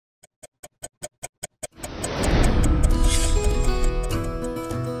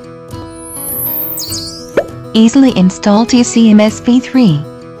Easily install TCMS V3.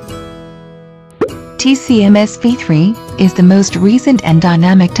 TCMS V3 is the most recent and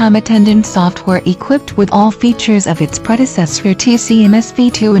dynamic time attendance software equipped with all features of its predecessor TCMS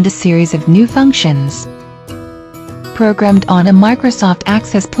V2 and a series of new functions. Programmed on a Microsoft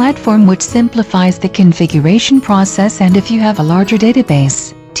Access platform which simplifies the configuration process, and if you have a larger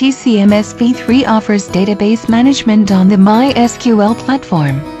database, TCMS V3 offers database management on the MySQL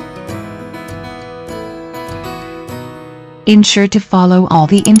platform. Ensure to follow all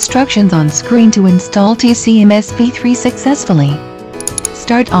the instructions on screen to install TCMS V3 successfully.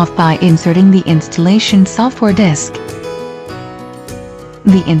 Start off by inserting the installation software disk.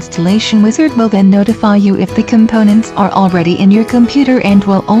 The installation wizard will then notify you if the components are already in your computer and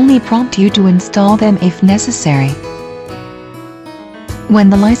will only prompt you to install them if necessary. When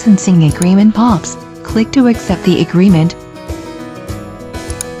the licensing agreement pops, click to accept the agreement.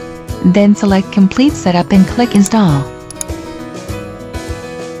 Then select Complete Setup and click Install.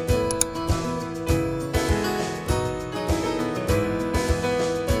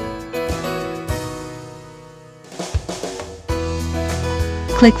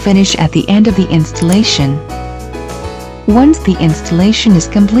 Click Finish at the end of the installation. Once the installation is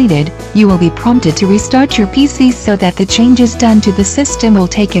completed, you will be prompted to restart your PC so that the changes done to the system will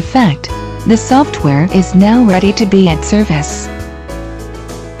take effect. The software is now ready to be at service.